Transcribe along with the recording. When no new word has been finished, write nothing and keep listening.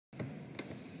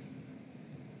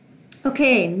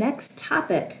Okay, next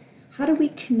topic. How do we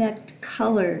connect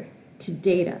color to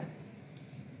data?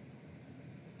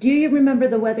 Do you remember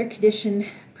the weather condition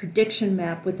prediction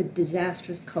map with the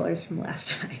disastrous colors from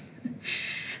last time?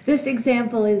 This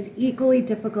example is equally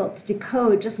difficult to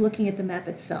decode just looking at the map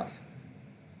itself.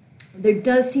 There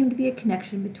does seem to be a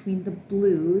connection between the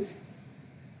blues,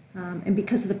 and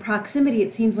because of the proximity,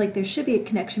 it seems like there should be a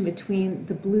connection between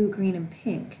the blue, green, and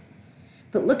pink.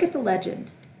 But look at the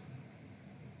legend.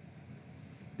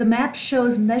 The map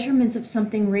shows measurements of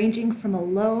something ranging from a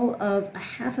low of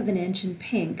 1/2 of an inch in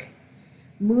pink,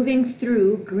 moving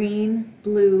through green,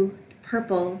 blue,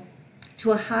 purple,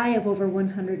 to a high of over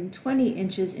 120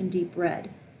 inches in deep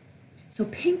red. So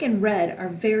pink and red are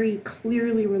very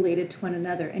clearly related to one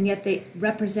another, and yet they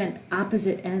represent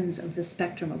opposite ends of the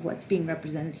spectrum of what's being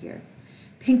represented here.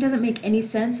 Pink doesn't make any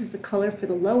sense as the color for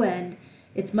the low end.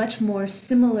 It's much more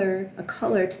similar a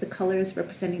color to the colors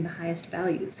representing the highest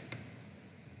values.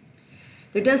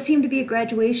 There does seem to be a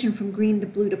graduation from green to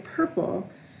blue to purple,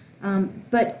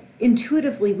 but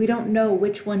intuitively we don't know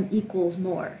which one equals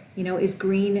more. You know, is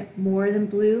green more than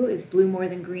blue? Is blue more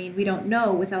than green? We don't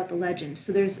know without the legend.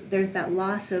 So there's that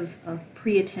loss of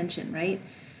pre-attention, right?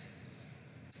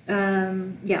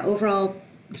 Yeah, overall,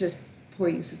 just poor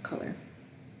use of color.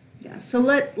 Yeah, so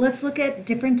let's look at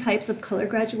different types of color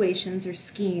graduations or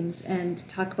schemes and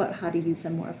talk about how to use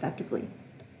them more effectively.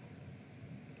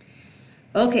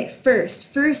 Okay,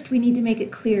 first we need to make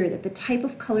it clear that the type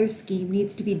of color scheme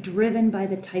needs to be driven by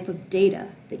the type of data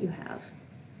that you have.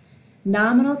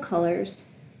 Nominal colors,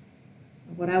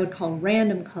 what I would call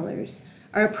random colors,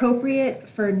 are appropriate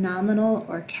for nominal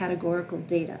or categorical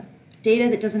data. Data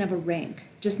that doesn't have a rank,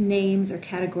 just names or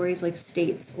categories like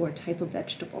states or type of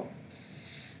vegetable.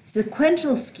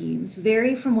 Sequential schemes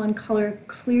vary from one color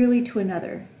clearly to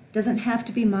another. Doesn't have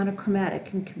to be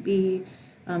monochromatic and can be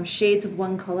shades of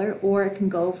one color, or it can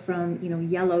go from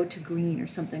yellow to green or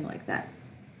something like that.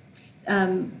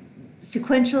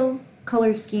 Sequential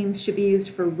color schemes should be used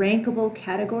for rankable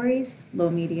categories, low,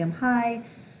 medium, high,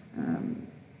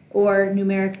 or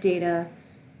numeric data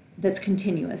that's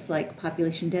continuous, like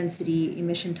population density,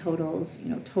 emission totals,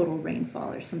 total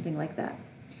rainfall or something like that.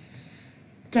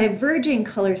 Diverging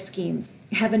color schemes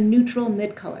have a neutral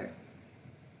mid-color.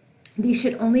 These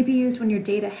should only be used when your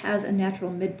data has a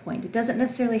natural midpoint. It doesn't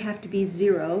necessarily have to be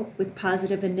 0 with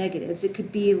positive and negatives. It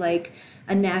could be like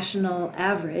a national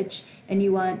average, and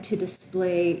you want to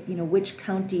display, which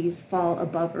counties fall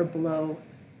above or below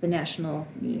the national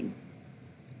mean.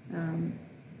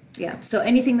 Yeah, so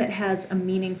anything that has a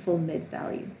meaningful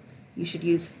mid-value, you should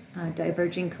use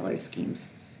diverging color schemes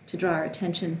to draw our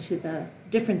attention to the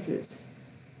differences.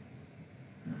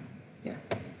 Yeah.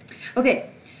 Okay.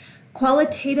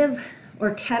 Qualitative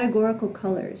or categorical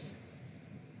colors.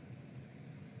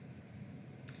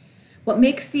 What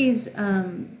makes these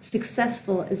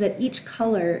successful is that each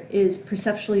color is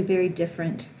perceptually very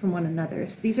different from one another.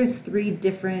 So these are 3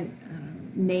 different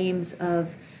names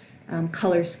of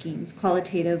color schemes: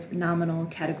 qualitative, nominal,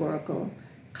 categorical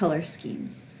color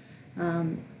schemes.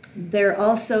 They're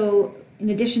also, in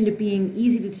addition to being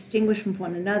easy to distinguish from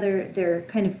one another, they're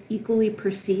kind of equally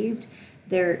perceived.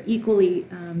 They're equally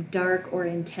dark or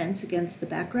intense against the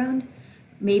background,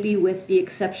 maybe with the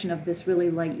exception of this really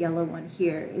light yellow one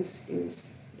here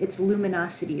is its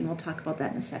luminosity, and we'll talk about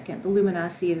that in a second. The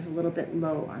luminosity is a little bit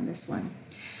low on this one.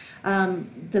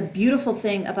 The beautiful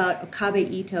thing about Okabe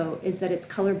Ito is that it's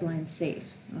colorblind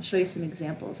safe. I'll show you some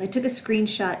examples. I took a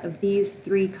screenshot of these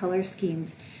 3 color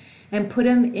schemes and put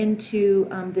them into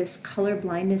this color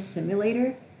blindness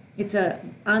simulator. It's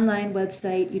an online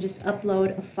website. You just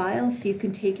upload a file so you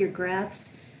can take your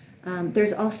graphs.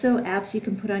 There's also apps you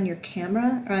can put on your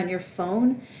camera or on your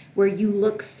phone where you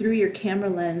look through your camera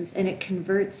lens and it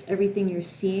converts everything you're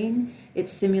seeing. It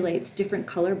simulates different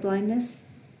color blindness.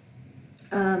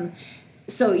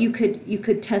 So you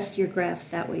could test your graphs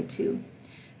that way too.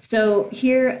 So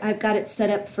here I've got it set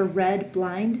up for red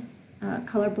blind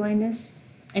color blindness.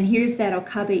 And here's that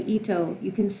Okabe Ito.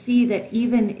 You can see that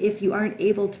even if you aren't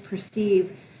able to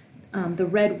perceive the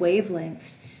red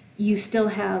wavelengths, you still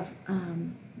have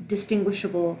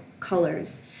distinguishable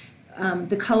colors.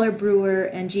 The color brewer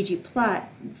and GG plot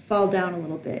fall down a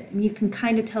little bit. And you can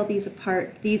kind of tell these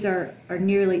apart. These are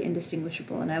nearly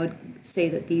indistinguishable, and I would say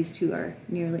that these 2 are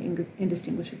nearly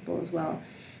indistinguishable as well.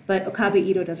 But Okabe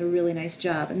Ito does a really nice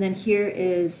job. And then here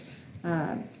is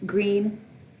green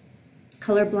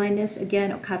color blindness.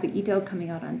 Again, Okabe Ito coming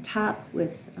out on top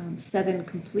with 7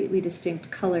 completely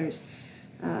distinct colors,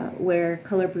 where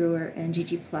color brewer and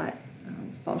GG plot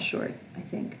fall short, I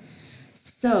think.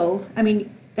 So, I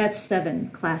mean, that's 7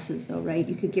 classes though, right?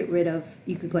 You could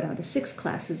you could go down to 6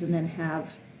 classes and then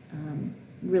have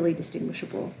really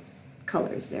distinguishable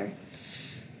colors there.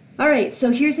 All right,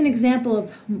 so here's an example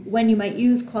of when you might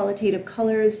use qualitative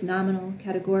colors, nominal,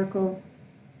 categorical.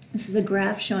 This is a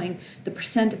graph showing the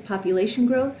percent of population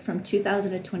growth from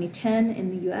 2000 to 2010 in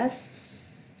the US.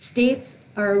 States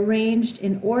are arranged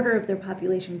in order of their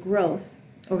population growth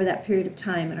over that period of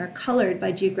time and are colored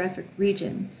by geographic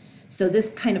region. So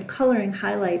this kind of coloring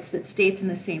highlights that states in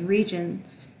the same region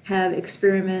have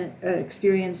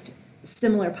experienced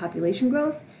similar population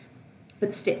growth,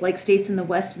 but like states in the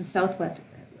West and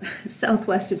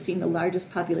Southwest have seen the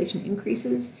largest population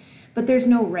increases, but there's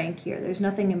no rank here. There's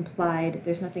nothing implied.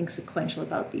 There's nothing sequential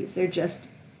about these. They're just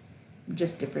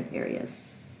different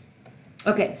areas.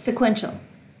 Okay, sequential.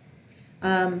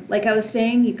 Like I was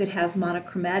saying, you could have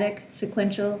monochromatic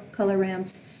sequential color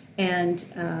ramps and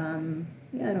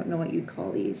I don't know what you'd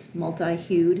call these,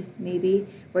 multi-hued maybe,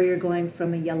 where you're going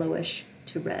from a yellowish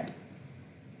to red.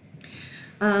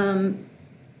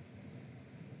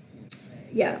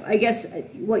 Yeah, I guess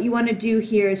what you want to do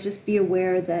here is just be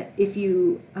aware that if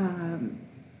you,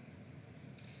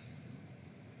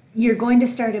 you're going to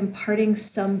start imparting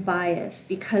some bias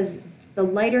because the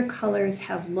lighter colors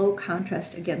have low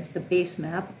contrast against the base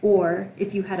map, or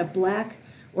if you had a black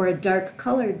or a dark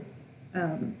colored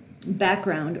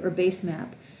background or base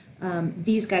map,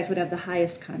 these guys would have the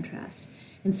highest contrast.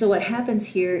 And so what happens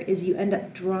here is you end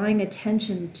up drawing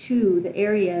attention to the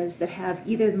areas that have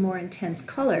either the more intense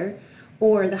color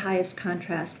or the highest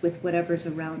contrast with whatever's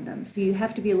around them. So you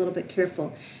have to be a little bit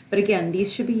careful. But again,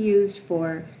 these should be used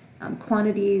for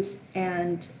quantities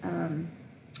and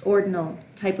ordinal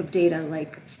type of data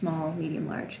like small, medium,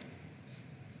 large.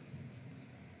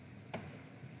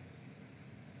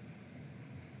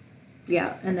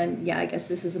 Yeah, and then, yeah, I guess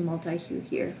this is a multi-hue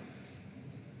here.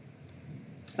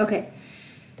 Okay,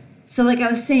 so like I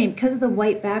was saying, because of the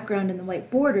white background and the white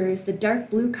borders, the dark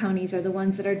blue counties are the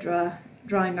ones that are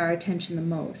drawing our attention the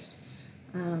most.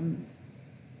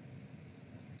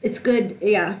 It's good,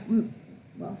 yeah,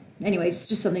 well, anyway, it's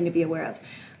just something to be aware of.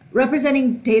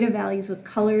 Representing data values with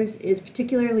colors is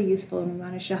particularly useful, and we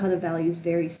want to show how the values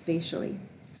vary spatially.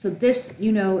 So this,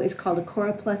 you know, is called a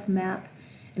choropleth map,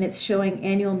 and it's showing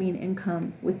annual mean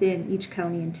income within each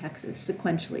county in Texas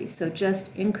sequentially. So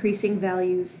just increasing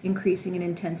values, increasing in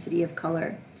intensity of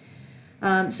color.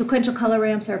 Sequential color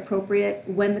ramps are appropriate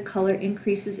when the color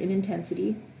increases in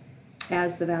intensity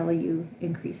as the value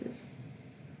increases.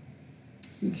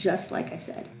 Just like I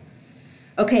said.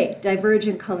 Okay,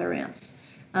 divergent color ramps.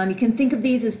 You can think of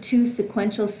these as 2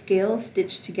 sequential scales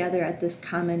stitched together at this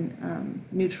common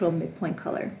neutral midpoint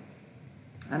color.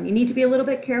 You need to be a little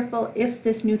bit careful if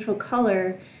this neutral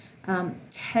color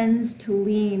tends to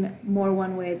lean more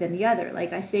one way than the other.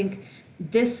 Like I think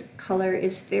this color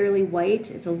is fairly white.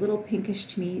 It's a little pinkish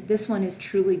to me. This one is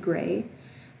truly gray,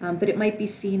 but it might be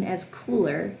seen as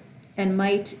cooler and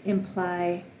might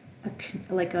imply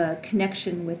like a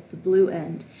connection with the blue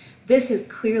end. This is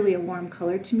clearly a warm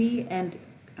color to me, and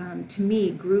to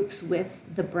me groups with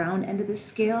the brown end of the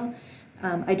scale.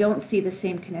 I don't see the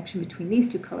same connection between these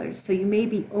 2 colors, so you may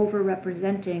be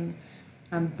over-representing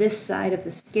this side of the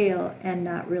scale and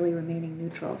not really remaining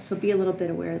neutral, so be a little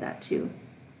bit aware of that too.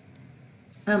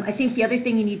 I think the other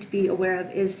thing you need to be aware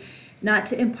of is not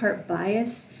to impart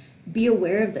bias. Be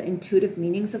aware of the intuitive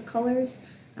meanings of colors.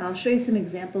 I'll show you some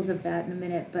examples of that in a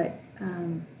minute, but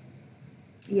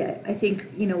yeah, I think,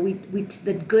 you know,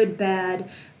 the good, bad,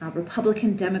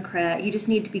 Republican, Democrat, you just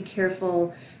need to be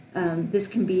careful. This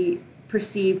can be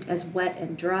perceived as wet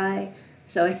and dry,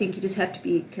 so I think you just have to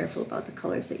be careful about the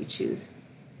colors that you choose.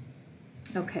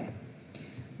 Okay,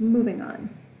 moving on.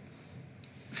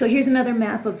 So here's another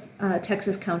map of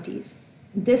Texas counties.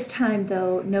 This time,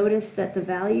 though, notice that the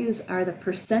values are the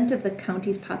percent of the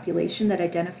county's population that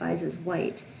identifies as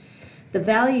white. The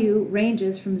value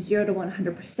ranges from 0 to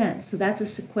 100%, so that's a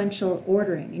sequential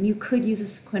ordering, and you could use a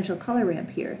sequential color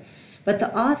ramp here. But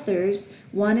the authors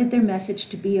wanted their message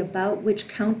to be about which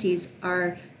counties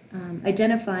are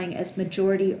identifying as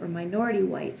majority or minority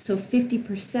white. So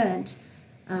 50%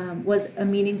 was a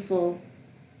meaningful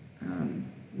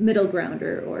middle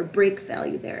grounder or break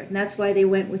value there, and that's why they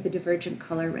went with the divergent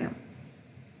color ramp.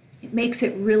 It makes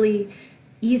it really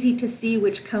easy to see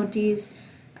which counties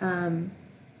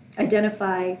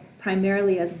identify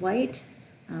primarily as white,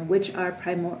 which are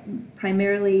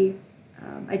primarily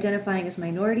identifying as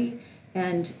minority,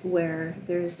 and where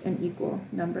there's an equal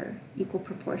number, equal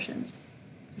proportions.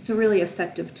 It's a really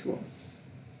effective tool.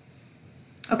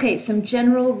 Okay, some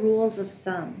general rules of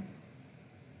thumb.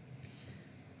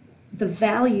 the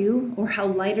value, or how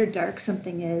light or dark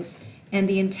something is, and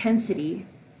the intensity,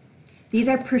 these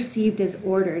are perceived as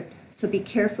ordered. So be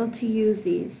careful to use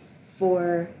these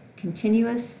for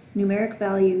continuous numeric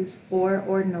values or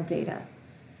ordinal data.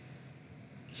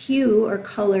 Hue or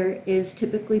color is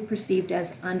typically perceived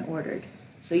as unordered.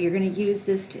 So you're going to use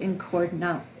this to encode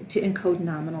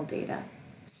nominal data,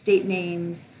 state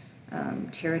names,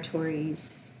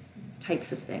 territories,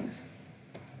 types of things.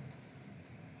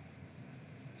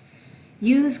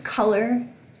 Use color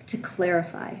to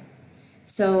clarify.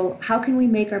 So how can we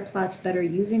make our plots better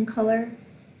using color?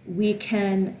 We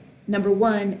can, number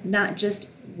one, not just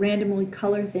randomly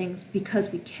color things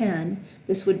because we can.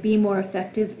 This would be more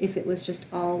effective if it was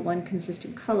just all one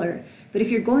consistent color. But if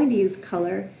you're going to use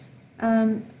color,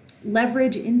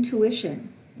 leverage intuition.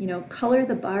 You know, color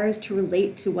the bars to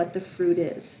relate to what the fruit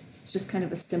is. It's just kind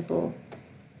of a simple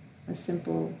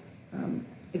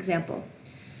example.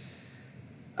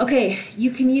 Okay,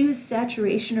 you can use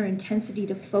saturation or intensity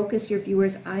to focus your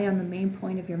viewer's eye on the main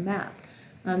point of your map.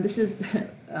 This is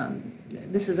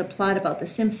a plot about The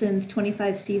Simpsons,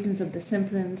 25 seasons of The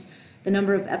Simpsons, the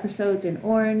number of episodes in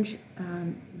orange,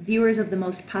 viewers of the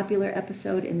most popular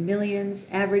episode in millions,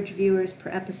 average viewers per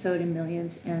episode in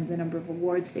millions, and the number of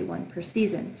awards they won per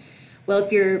season. Well,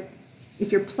 if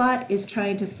your plot is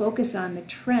trying to focus on the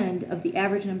trend of the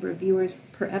average number of viewers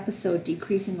per episode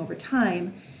decreasing over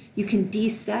time, you can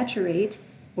desaturate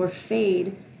or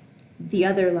fade the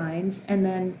other lines and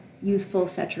then use full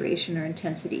saturation or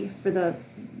intensity for the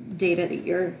data that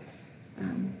you're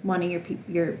wanting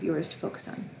your viewers to focus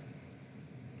on.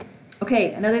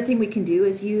 Okay, another thing we can do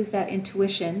is use that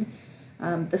intuition,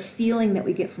 the feeling that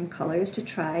we get from colors, to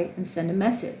try and send a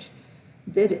message.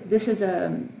 This is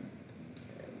a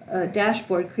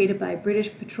dashboard created by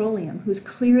British Petroleum, who's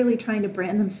clearly trying to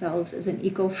brand themselves as an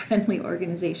eco-friendly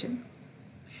organization.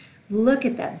 Look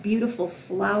at that beautiful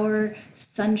flower,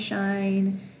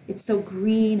 sunshine. It's so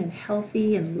green and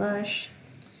healthy and lush.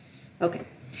 Okay,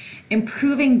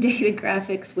 improving data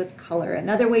graphics with color.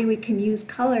 Another way we can use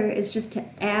color is just to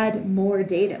add more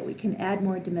data. We can add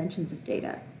more dimensions of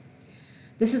data.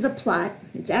 This is a plot.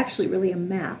 It's actually really a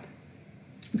map,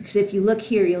 because if you look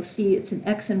here, you'll see it's an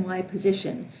X and Y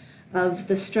position of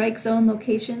the strike zone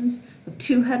locations of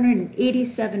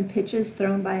 287 pitches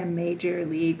thrown by a major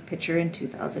league pitcher in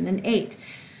 2008.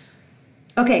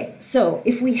 Okay, so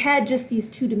if we had just these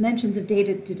two dimensions of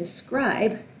data to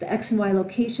describe the X and Y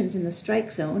locations in the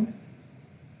strike zone,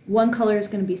 one color is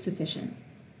going to be sufficient.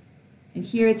 And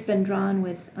here it's been drawn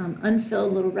with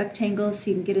unfilled little rectangles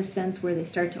so you can get a sense where they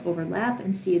start to overlap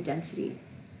and see a density.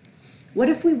 What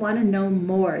if we want to know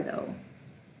more, though?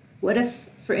 What if,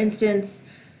 for instance,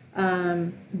 we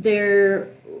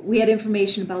had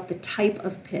information about the type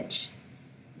of pitch,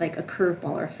 like a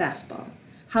curveball or a fastball?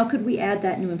 How could we add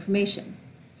that new information?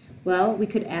 Well, we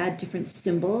could add different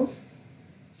symbols.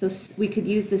 So we could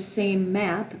use the same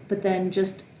map, but then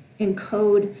just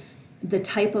encode the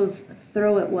type of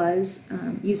throw it was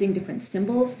using different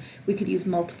symbols. We could use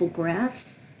multiple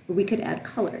graphs, or we could add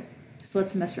color. So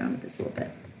let's mess around with this a little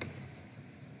bit.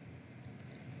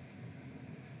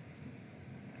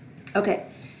 Okay,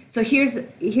 so here's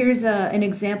an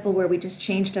example where we just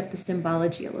changed up the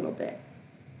symbology a little bit.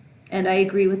 And I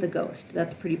agree with the ghost.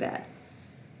 That's pretty bad.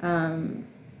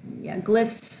 Yeah,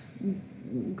 glyphs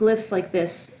like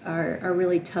this are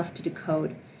really tough to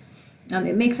decode.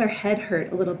 It makes our head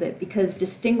hurt a little bit because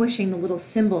distinguishing the little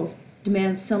symbols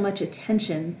demands so much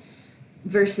attention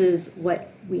versus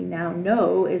what we now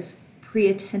know is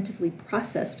pre-attentively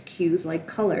processed cues like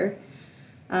color.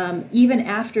 Even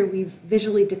after we've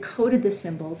visually decoded the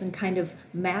symbols and kind of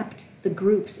mapped the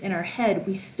groups in our head,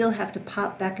 we still have to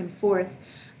pop back and forth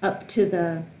up to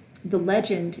the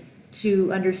legend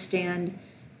to understand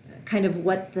kind of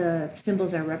what the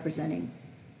symbols are representing.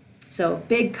 So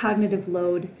big cognitive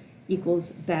load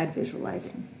equals bad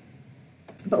visualizing.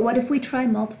 But what if we try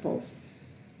multiples?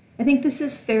 I think this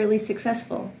is fairly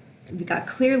successful. We've got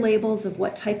clear labels of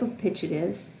what type of pitch it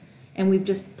is, and we've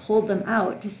just pulled them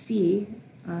out to see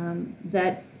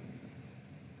that,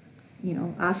 you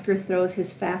know, Oscar throws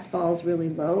his fastballs really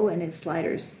low and his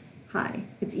sliders high.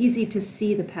 It's easy to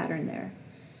see the pattern there.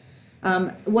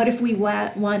 What if we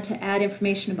want to add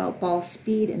information about ball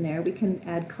speed in there? We can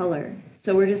add color.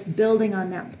 So we're just building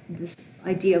on this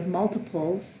idea of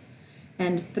multiples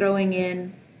and throwing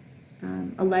in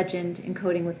a legend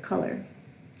encoding with color.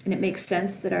 And it makes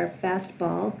sense that our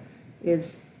fastball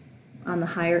is on the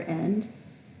higher end.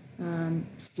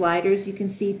 Sliders, you can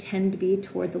see, tend to be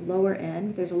toward the lower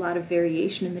end. There's a lot of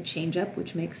variation in the changeup,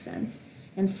 which makes sense.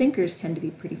 And sinkers tend to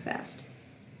be pretty fast.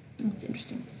 That's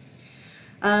interesting.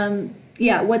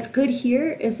 Yeah, what's good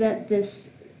here is that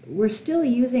we're still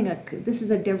using this is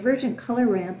a divergent color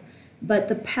ramp, but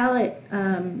the palette,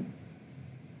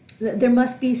 there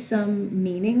must be some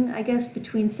meaning, I guess,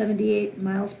 between 78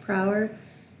 miles per hour.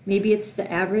 Maybe it's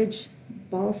the average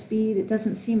ball speed. It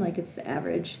doesn't seem like it's the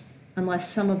average, unless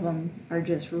some of them are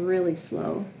just really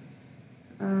slow.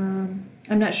 I'm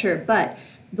not sure, but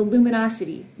the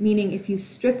luminosity, meaning if you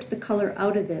stripped the color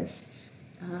out of this,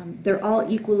 they're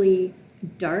all equally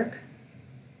dark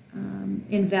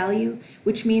in value,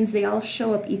 which means they all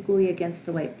show up equally against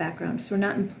the white background. So we're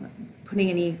not putting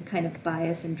any kind of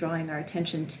bias and drawing our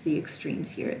attention to the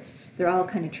extremes here. They're all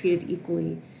kind of treated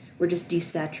equally. We're just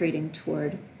desaturating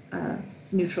toward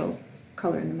neutral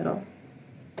color in the middle.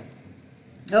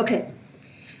 Okay,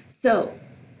 so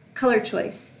color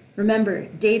choice. Remember,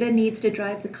 data needs to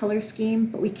drive the color scheme,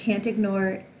 but we can't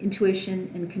ignore intuition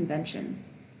and convention.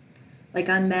 Like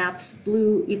on maps,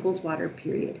 blue equals water,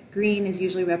 period. Green is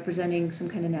usually representing some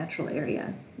kind of natural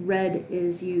area. Red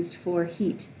is used for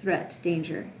heat, threat,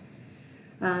 danger.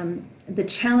 The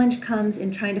challenge comes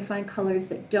in trying to find colors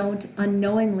that don't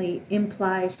unknowingly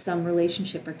imply some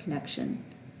relationship or connection,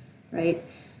 right?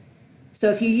 So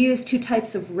if you use two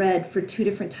types of red for two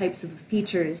different types of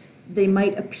features, they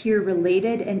might appear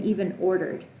related and even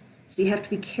ordered. So you have to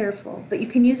be careful, but you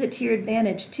can use it to your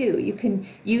advantage too. You can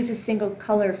use a single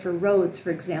color for roads, for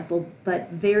example, but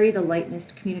vary the lightness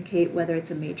to communicate whether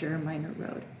it's a major or minor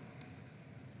road.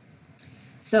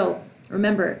 So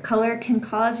remember, color can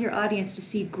cause your audience to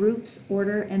see groups,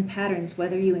 order, and patterns,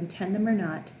 whether you intend them or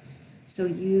not. So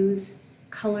use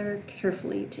color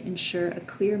carefully to ensure a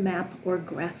clear map or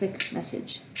graphic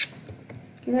message.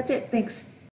 Okay, that's it. Thanks.